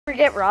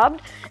Get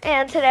Robbed,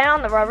 and today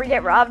on the Rubber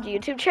Get Robbed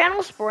YouTube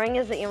channel, spring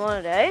is the emote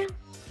of the day.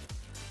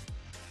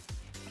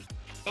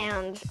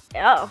 And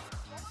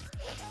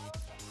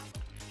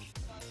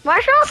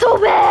Marshmallow's so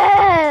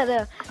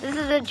bad! This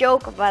is a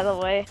joke, by the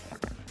way.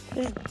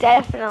 This is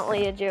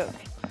definitely a joke.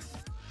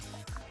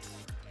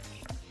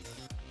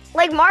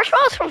 Like,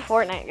 Marshmallow's from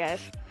Fortnite,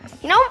 guys.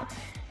 You know,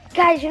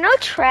 guys, you know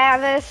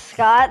Travis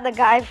Scott, the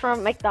guy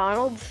from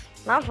McDonald's?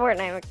 Not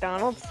Fortnite,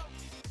 McDonald's.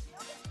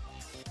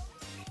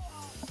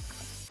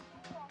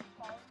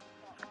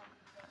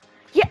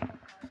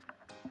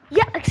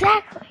 Yeah,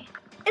 exactly.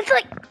 It's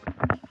like,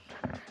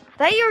 I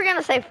thought you were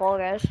gonna say Fall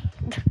Guys.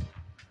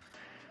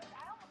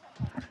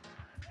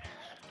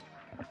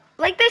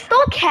 Like, they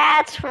stole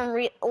cats from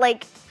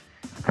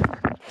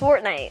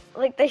Fortnite.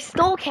 Like, they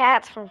stole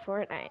cats from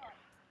Fortnite.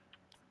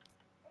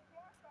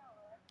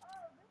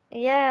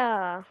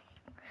 Yeah.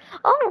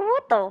 Oh,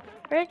 what the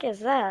frick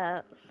is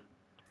that?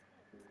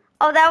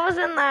 Oh, that was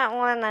in that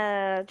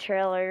one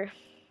trailer.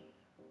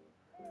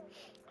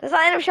 This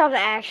item shop is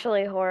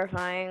actually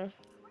horrifying.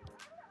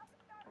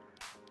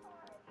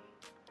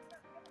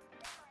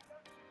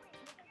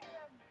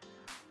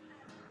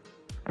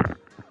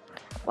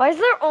 Why is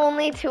there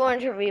only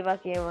 200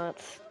 V-Buck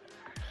emotes?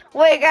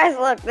 Wait, guys,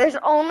 look. There's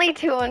only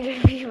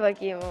 200 V-Buck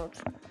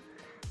emotes.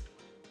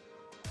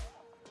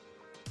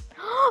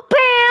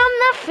 Bam!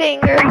 The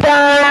finger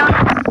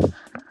gun!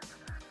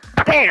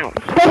 Bam!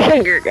 The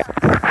finger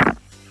gun!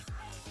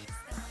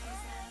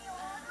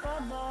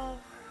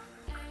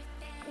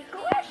 Who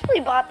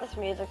actually bought this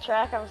music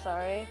track? I'm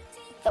sorry.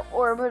 The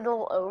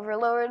Orbital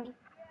Overlord.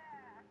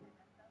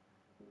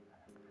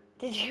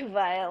 Did you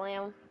buy it,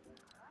 Liam?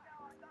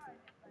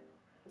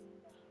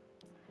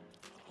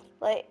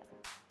 Like,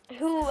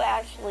 who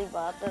actually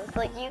bought this?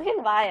 Like, you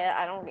can buy it,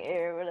 I don't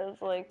care, but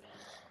it's like,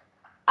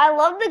 I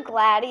love the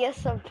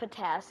Gladius of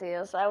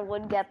Potassius. I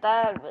would get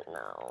that, but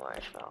no,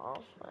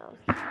 Marshmallow. No.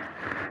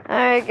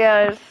 Alright,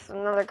 guys,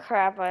 another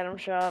crap item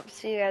shop.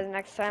 See you guys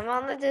next time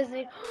on the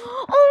Disney.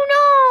 Oh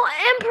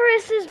no!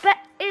 Empress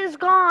is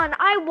gone!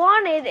 I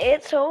wanted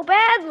it so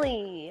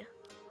badly!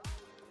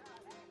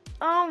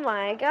 Oh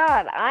my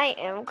god, I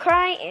am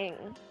crying.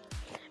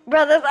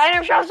 Bro, this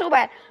item shop's so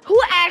bad.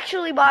 Who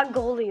actually bought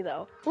Goldie,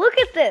 though? Look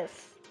at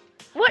this.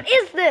 What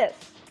is this?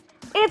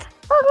 It's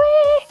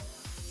ugly.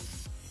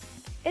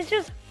 It's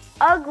just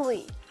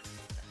ugly.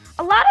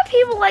 A lot of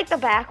people like the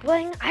back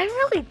bling. I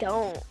really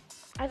don't.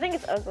 I think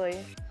it's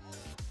ugly.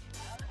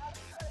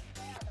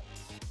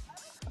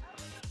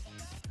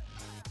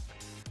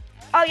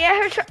 Oh,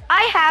 yeah,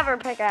 I have her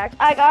pickaxe.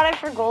 I got it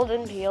for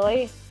Golden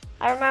Peely.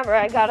 I remember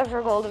I got it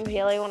for Golden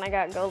Peely when I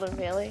got Golden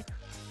Peely.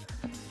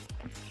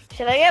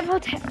 Should I get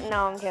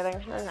No, I'm kidding.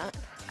 I'm not.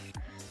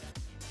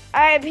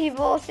 Alright,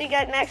 people. See you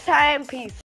guys next time. Peace.